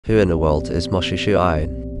Who in the world is Moshoeshoe I?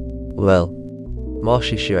 Well,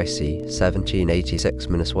 Moshoeshoe I,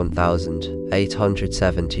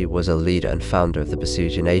 1786–1870, was a leader and founder of the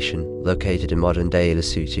Basotho nation, located in modern-day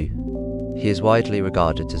Lesotho. He is widely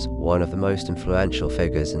regarded as one of the most influential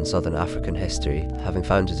figures in southern African history, having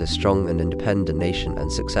founded a strong and independent nation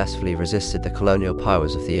and successfully resisted the colonial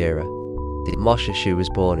powers of the era. The Moshoeshoe was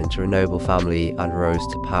born into a noble family and rose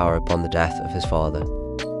to power upon the death of his father.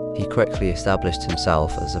 He quickly established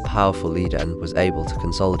himself as a powerful leader and was able to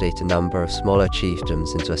consolidate a number of smaller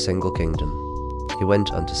chiefdoms into a single kingdom. He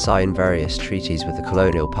went on to sign various treaties with the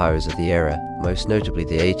colonial powers of the era, most notably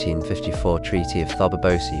the 1854 Treaty of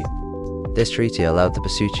Basotho. This treaty allowed the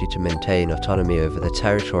Basotho to maintain autonomy over their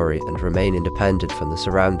territory and remain independent from the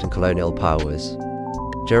surrounding colonial powers.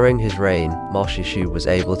 During his reign, Moshoeshoe was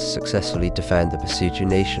able to successfully defend the Basotho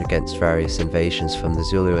nation against various invasions from the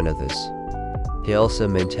Zulu and others. He also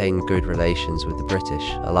maintained good relations with the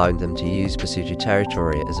British, allowing them to use Basotho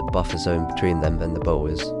territory as a buffer zone between them and the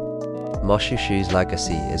Boers. Moshoeshoe's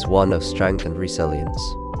legacy is one of strength and resilience.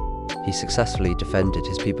 He successfully defended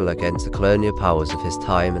his people against the colonial powers of his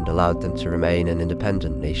time and allowed them to remain an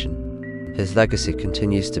independent nation. His legacy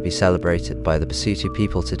continues to be celebrated by the Basotho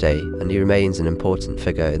people today, and he remains an important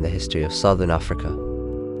figure in the history of Southern Africa.